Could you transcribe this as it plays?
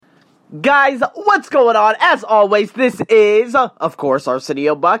Guys, what's going on? As always, this is, of course,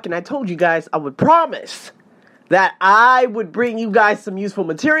 Arsenio Buck, and I told you guys I would promise that I would bring you guys some useful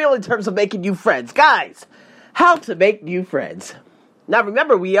material in terms of making new friends. Guys, how to make new friends. Now,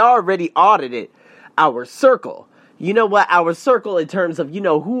 remember, we already audited our circle. You know what? Our circle in terms of,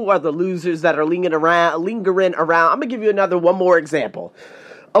 who are the losers that are lingering around. I'm going to give you one more example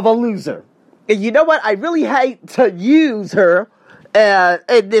of a loser. And you know what? I really hate to use her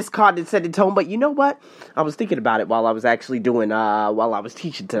in this condescending tone, but you know what? I was thinking about it while I was actually while I was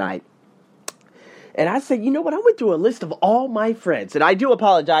teaching tonight. And I said, you know what? I went through a list of all my friends. And I do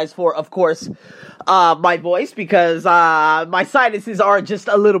apologize for, of course, my voice, because my sinuses are just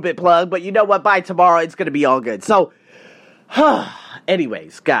a little bit plugged. But you know what? By tomorrow, it's going to be all good. So,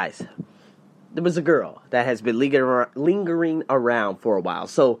 anyways, guys, there was a girl that has been lingering around for a while.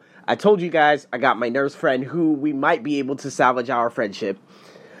 So, I told you guys I got my nurse friend who we might be able to salvage our friendship.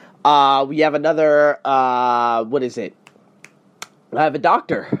 We have another, I have a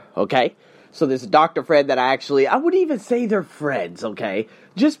doctor, okay? So there's a doctor friend that I wouldn't even say they're friends, okay?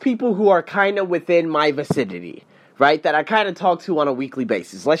 Just people who are kind of within my vicinity, right? That I kind of talk to on a weekly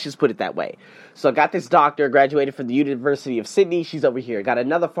basis. Let's just put it that way. So I got this doctor, graduated from the University of Sydney. She's over here. Got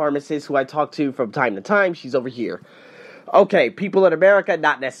another pharmacist who I talk to from time to time. She's over here. Okay, people in America,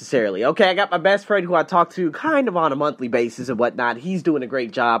 not necessarily. Okay, I got my best friend who I talk to kind of on a monthly basis and whatnot. He's doing a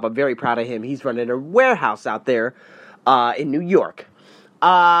great job. I'm very proud of him. He's running a warehouse out there in New York. Who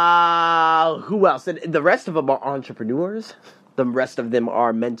else? And the rest of them are entrepreneurs. The rest of them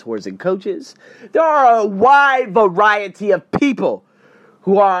are mentors and coaches. There are a wide variety of people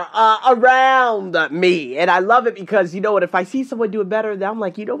who are around me. And I love it because, you know what, if I see someone doing better, then I'm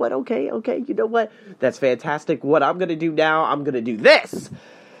like, you know what, okay, you know what, that's fantastic. What I'm going to do now, I'm going to do this.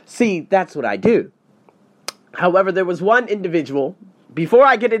 See, that's what I do. However, there was one individual, before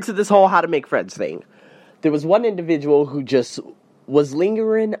I get into this whole how to make friends thing, there was one individual who just was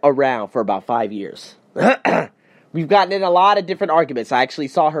lingering around for about 5 years. We've gotten in a lot of different arguments. I actually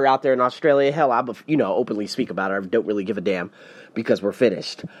saw her out there in Australia. Hell, I openly speak about her. I don't really give a damn because we're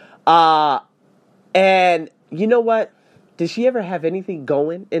finished. And you know what? Did she ever have anything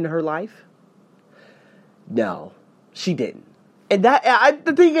going in her life? No, she didn't. And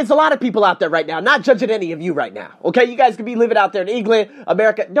the thing is, a lot of people out there right now, not judging any of you right now, okay? You guys could be living out there in England,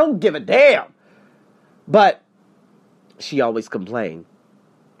 America. Don't give a damn. But she always complained.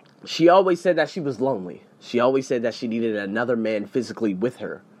 She always said that she was lonely. She always said that she needed another man physically with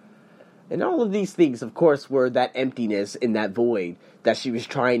her. And all of these things, of course, were that emptiness in that void that she was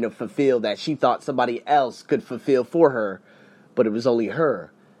trying to fulfill, that she thought somebody else could fulfill for her, but it was only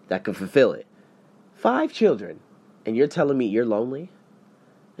her that could fulfill it. 5 children, and you're telling me you're lonely?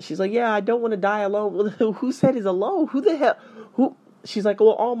 And she's like, yeah, I don't want to die alone. Well, who said is alone? Who the hell? Who? She's like,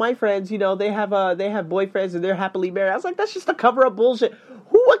 well, all my friends, they have boyfriends and they're happily married. I was like, that's just a cover-up bullshit.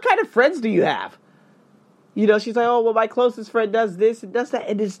 What kind of friends do you have? She's like, oh, well, my closest friend does this and does that.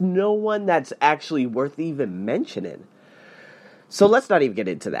 And there's no one that's actually worth even mentioning. So let's not even get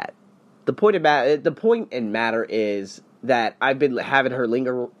into that. The point and matter is that I've been having her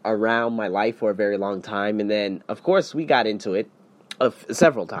linger around my life for a very long time. And then, of course, we got into it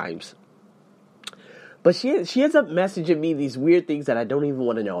several times. But she ends up messaging me these weird things that I don't even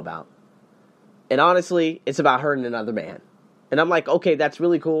want to know about. And honestly, it's about her and another man. And I'm like, okay, that's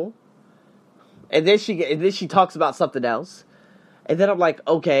really cool. And then she talks about something else. And then I'm like,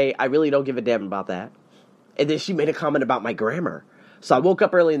 okay, I really don't give a damn about that. And then she made a comment about my grammar. So I woke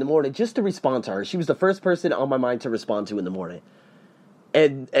up early in the morning just to respond to her. She was the first person on my mind to respond to in the morning.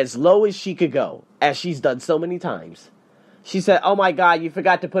 And as low as she could go, as she's done so many times, she said, oh my God, you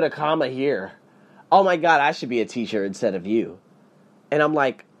forgot to put a comma here. Oh my God, I should be a teacher instead of you. And I'm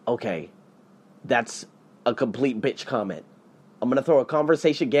like, okay, that's a complete bitch comment. I'm going to throw a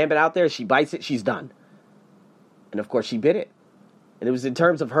conversation gambit out there. She bites it, she's done. And of course she bit it. And it was in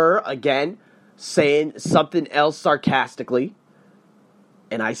terms of her, again, saying something else sarcastically.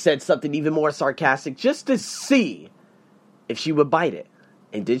 And I said something even more sarcastic just to see if she would bite it.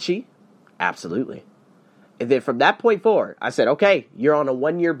 And did she? Absolutely. And then from that point forward, I said, okay, you're on a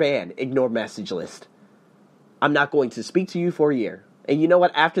 1-year ban. Ignore message list. I'm not going to speak to you for a year. And you know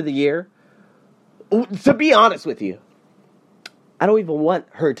what? After the year, to be honest with you, I don't even want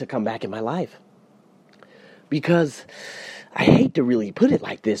her to come back in my life. Because I hate to really put it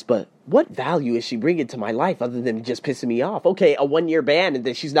like this, but what value is she bringing to my life other than just pissing me off? Okay, a 1-year ban, and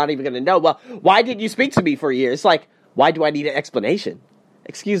then she's not even going to know. Well, why didn't you speak to me for a year? It's like, why do I need an explanation?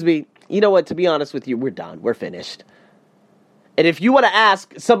 Excuse me, you know what? To be honest with you, we're done. We're finished. And if you want to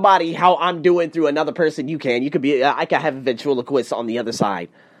ask somebody how I'm doing through another person, you can. You could be, I can have a ventriloquist on the other side.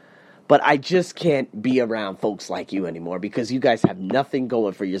 But I just can't be around folks like you anymore because you guys have nothing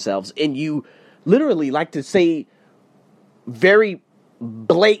going for yourselves. And you literally like to say very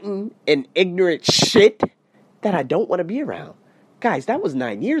blatant and ignorant shit that I don't want to be around. Guys, that was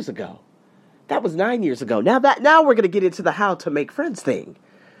 9 years ago. That was 9 years ago. Now we're going to get into the how to make friends thing.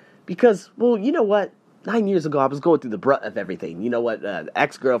 Because, well, you know what? 9 years ago, I was going through the brunt of everything. You know what?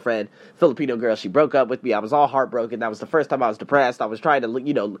 Ex-girlfriend, Filipino girl, she broke up with me. I was all heartbroken. That was the first time I was depressed. I was trying to,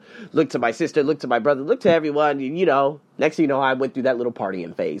 look to my sister, look to my brother, look to everyone. Next thing you know, I went through that little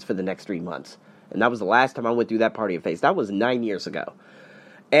partying phase for the next 3 months. And that was the last time I went through that partying phase. That was 9 years ago.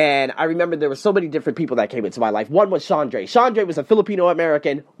 And I remember there were so many different people that came into my life. One was Chandra. Chandra was a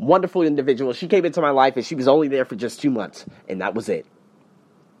Filipino-American, wonderful individual. She came into my life, and she was only there for just 2 months. And that was it.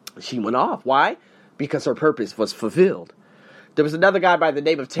 She went off. Why? Because her purpose was fulfilled. There was another guy by the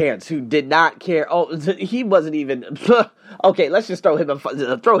name of Terrence who did not care. Oh, he wasn't even... Okay, let's just throw him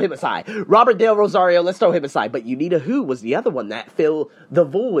aside. Robert Dale Rosario, let's throw him aside. But Unita Who was the other one that filled the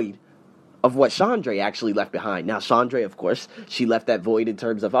void of what Chandra actually left behind. Now, Chandra, of course, she left that void in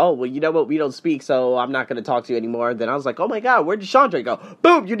terms of, oh, well, you know what, we don't speak, so I'm not going to talk to you anymore. Then I was like, oh my God, where did Chandra go?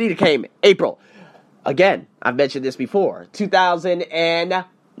 Boom, Unita came. April. Again, I've mentioned this before.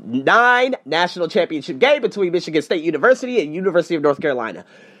 2009 national championship game between Michigan State University and University of North Carolina.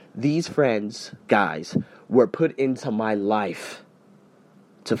 These friends, guys, were put into my life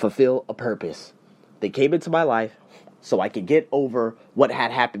to fulfill a purpose. They came into my life so I could get over what had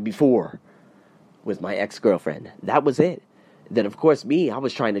happened before with my ex-girlfriend. That was it. Then, of course, I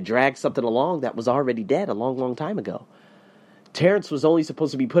was trying to drag something along that was already dead a long, long time ago. Terrence was only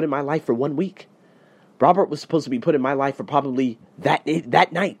supposed to be put in my life for 1 week. Robert was supposed to be put in my life for probably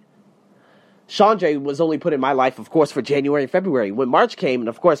that night. Chandra was only put in my life, of course, for January and February. When March came, and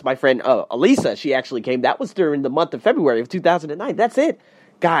of course, my friend Elisa, she actually came. That was during the month of February of 2009. That's it.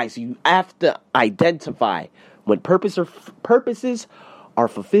 Guys, you have to identify when purposes are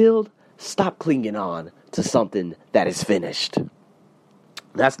fulfilled. Stop clinging on to something that is finished.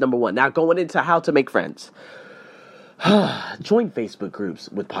 That's number one. Now, going into how to make friends. Join Facebook groups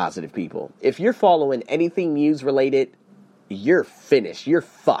with positive people. If you're following anything news related, you're finished. You're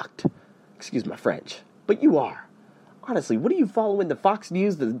fucked. Excuse my French. But you are. Honestly, what are you following? The Fox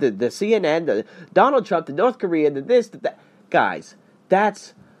News, the CNN, the Donald Trump, the North Korea, the this, the that. Guys,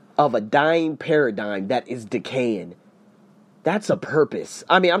 that's of a dying paradigm that is decaying. That's a purpose.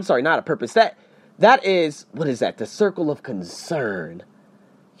 Not a purpose. That is, what is that? The circle of concern.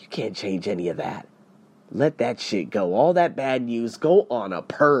 You can't change any of that. Let that shit go. All that bad news, go on a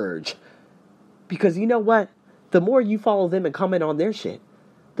purge. Because you know what? The more you follow them and comment on their shit,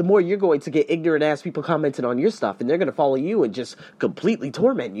 the more you're going to get ignorant ass people commenting on your stuff, and they're going to follow you and just completely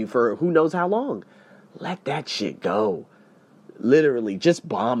torment you for who knows how long. Let that shit go. Literally, just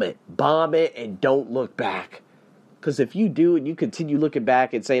bomb it. Bomb it and don't look back. Because if you do and you continue looking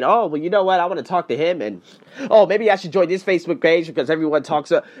back and saying, oh, well, you know what, I want to talk to him, and, oh, maybe I should join this Facebook page because everyone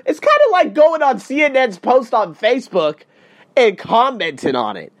talks. It's kind of like going on CNN's post on Facebook and commenting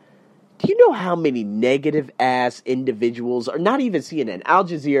on it. Do you know how many negative-ass individuals, or not even CNN, Al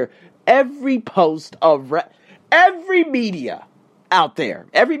Jazeera, every post of every media out there,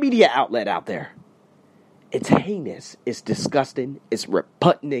 every media outlet out there, it's heinous, it's disgusting, it's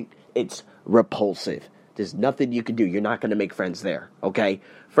repugnant, it's repulsive. There's nothing you can do. You're not going to make friends there, okay?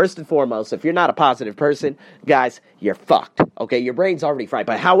 First and foremost, if you're not a positive person, guys, you're fucked, okay? Your brain's already fried.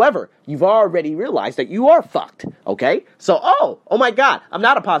 But however, you've already realized that you are fucked, okay? So, oh my God, I'm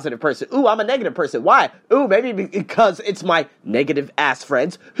not a positive person. Ooh, I'm a negative person. Why? Ooh, maybe because it's my negative-ass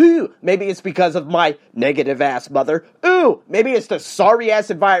friends. Ooh, maybe it's because of my negative-ass mother. Ooh, maybe it's the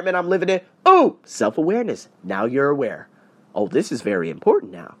sorry-ass environment I'm living in. Ooh, self-awareness. Now you're aware. Oh, this is very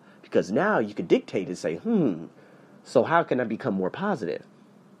important now. Because now you can dictate and say, so how can I become more positive?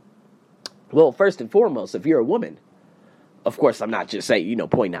 Well, first and foremost, if you're a woman, of course, I'm not just saying,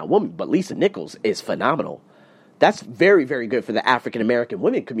 pointing out women, but Lisa Nichols is phenomenal. That's very, very good for the African-American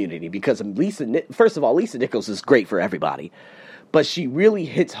women community because first of all, Lisa Nichols is great for everybody. But she really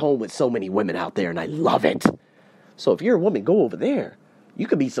hits home with so many women out there, and I love it. So if you're a woman, go over there. You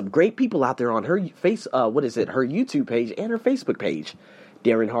could meet some great people out there on her her YouTube page and her Facebook page.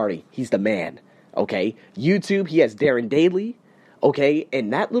 Darren Hardy, he's the man, okay? YouTube, he has Darren Daly, okay?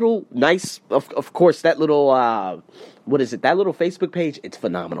 And that little nice, of course, that little, that little Facebook page, it's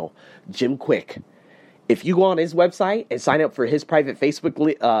phenomenal. Jim Quick. If you go on his website and sign up for his private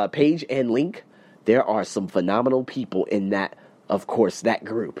Facebook page and link, there are some phenomenal people in that, of course, that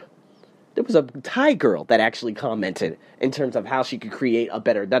group. There was a Thai girl that actually commented in terms of how she could create a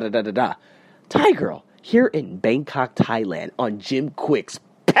better da-da-da-da-da. Thai girl. Here in Bangkok, Thailand, on Jim Quick's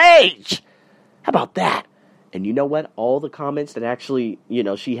page. How about that? And you know what? All the comments that actually,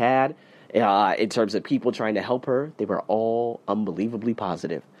 she had in terms of people trying to help her, they were all unbelievably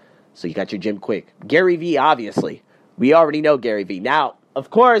positive. So you got your Jim Quick. Gary V, obviously. We already know Gary V. Now, of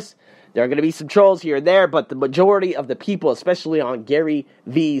course, there are going to be some trolls here and there, but the majority of the people, especially on Gary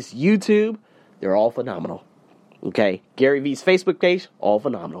V's YouTube, they're all phenomenal. Okay? Gary V's Facebook page, all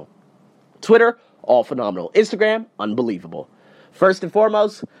phenomenal. Twitter, all phenomenal. Instagram, unbelievable. First and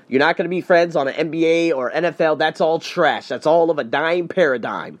foremost, you're not going to be friends on an NBA or NFL. That's all trash. That's all of a dime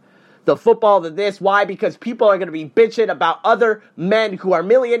paradigm. The football, the this. Why? Because people are going to be bitching about other men who are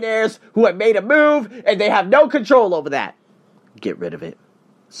millionaires who have made a move and they have no control over that. Get rid of it.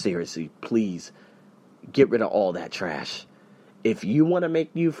 Seriously, please. Get rid of all that trash. If you want to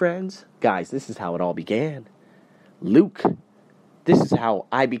make new friends, guys, this is how it all began. Luke, this is how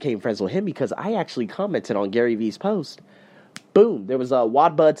I became friends with him because I actually commented on Gary V's post. Boom, there was a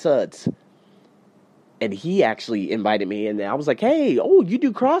Wadbud Suds. And he actually invited me, and I was like, hey, you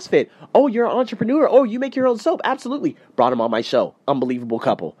do CrossFit. Oh, you're an entrepreneur. Oh, you make your own soap. Absolutely. Brought him on my show. Unbelievable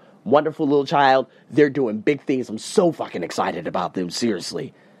couple. Wonderful little child. They're doing big things. I'm so fucking excited about them,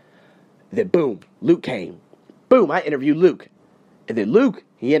 seriously. Then boom, Luke came. Boom, I interviewed Luke. And then Luke,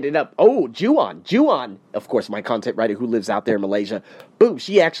 he ended up, Juan, of course, my content writer who lives out there in Malaysia. Boom,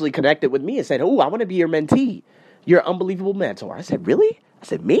 she actually connected with me and said, I want to be your mentee. You're an unbelievable mentor. I said, really? I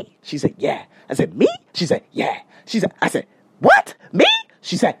said, me? She said, yeah. I said, me? She said, yeah. I said, what? Me?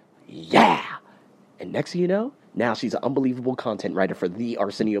 She said, yeah. And next thing you know, now she's an unbelievable content writer for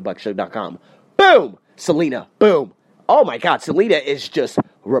thearseniobuckshow.com. Boom! Selena, boom. Oh my God, Selena is just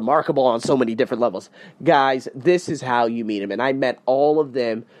remarkable on so many different levels. Guys, this is how you meet them. And I met all of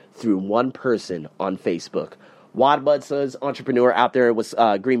them through one person on Facebook. Wadbud Suds, entrepreneur out there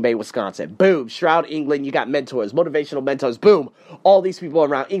in Green Bay, Wisconsin. Boom. Shroud, England, you got mentors, motivational mentors. Boom. All these people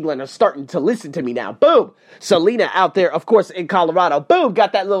around England are starting to listen to me now. Boom. Selena out there, of course, in Colorado. Boom.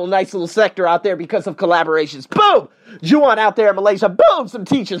 Got that nice little sector out there because of collaborations. Boom. Juan out there in Malaysia. Boom. Some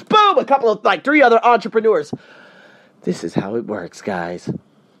teachers. Boom. A couple of, 3 other entrepreneurs. This is how it works, guys.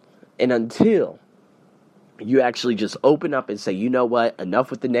 And until you actually just open up and say, you know what, enough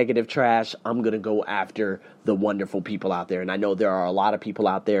with the negative trash. I'm going to go after the wonderful people out there. And I know there are a lot of people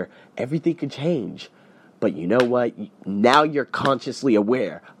out there. Everything can change. But you know what? Now you're consciously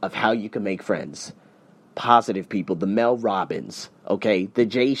aware of how you can make friends. Positive people. The Mel Robbins. Okay? The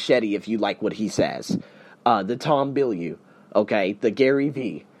Jay Shetty, if you like what he says. The Tom Bilyeu. Okay? The Gary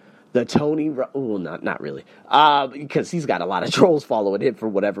V. The Tony, not really, because he's got a lot of trolls following him for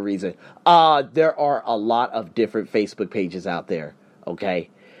whatever reason. There are a lot of different Facebook pages out there, okay?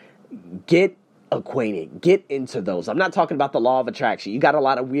 Get acquainted. Get into those. I'm not talking about the law of attraction. You got a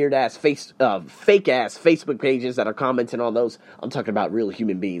lot of weird-ass, fake-ass Facebook pages that are commenting on those. I'm talking about real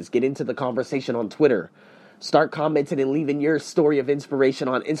human beings. Get into the conversation on Twitter. Start commenting and leaving your story of inspiration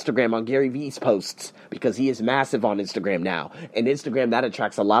on Instagram on Gary V's posts because he is massive on Instagram now. And Instagram, that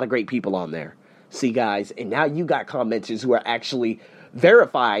attracts a lot of great people on there. See, guys, and now you got commenters who are actually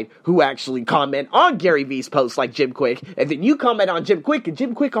verified, who actually comment on Gary V's posts like Jim Quick. And then you comment on Jim Quick, and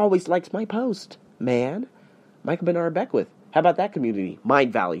Jim Quick always likes my post. Man, Michael Bernard Beckwith. How about that community?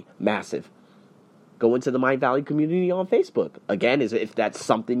 Mind Valley, massive. Go into the Mind Valley community on Facebook. Again, if that's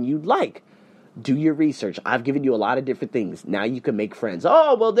something you'd like. Do your research. I've given you a lot of different things. Now you can make friends.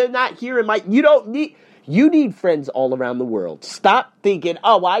 Oh, well, they're not here in my... You need friends all around the world. Stop thinking,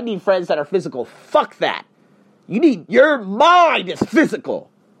 I need friends that are physical. Fuck that. Your mind is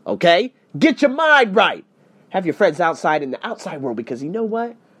physical. Okay? Get your mind right. Have your friends outside in the outside world because you know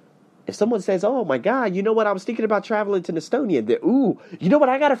what? If someone says, oh my God, you know what? I was thinking about traveling to Estonia. You know what?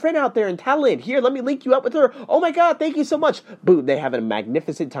 I got a friend out there in Tallinn. Here, let me link you up with her. Oh my God, thank you so much. Boom, they have a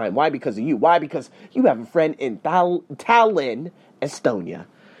magnificent time. Why? Because of you. Why? Because you have a friend in Tallinn, Estonia.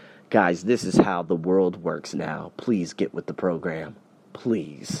 Guys, this is how the world works now. Please get with the program.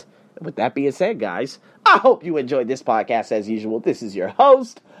 Please. With that being said, guys, I hope you enjoyed this podcast as usual. This is your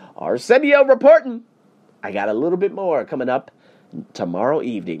host, Arsenio reporting. I got a little bit more coming up tomorrow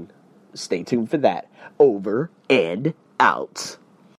evening. Stay tuned for that. Over and out.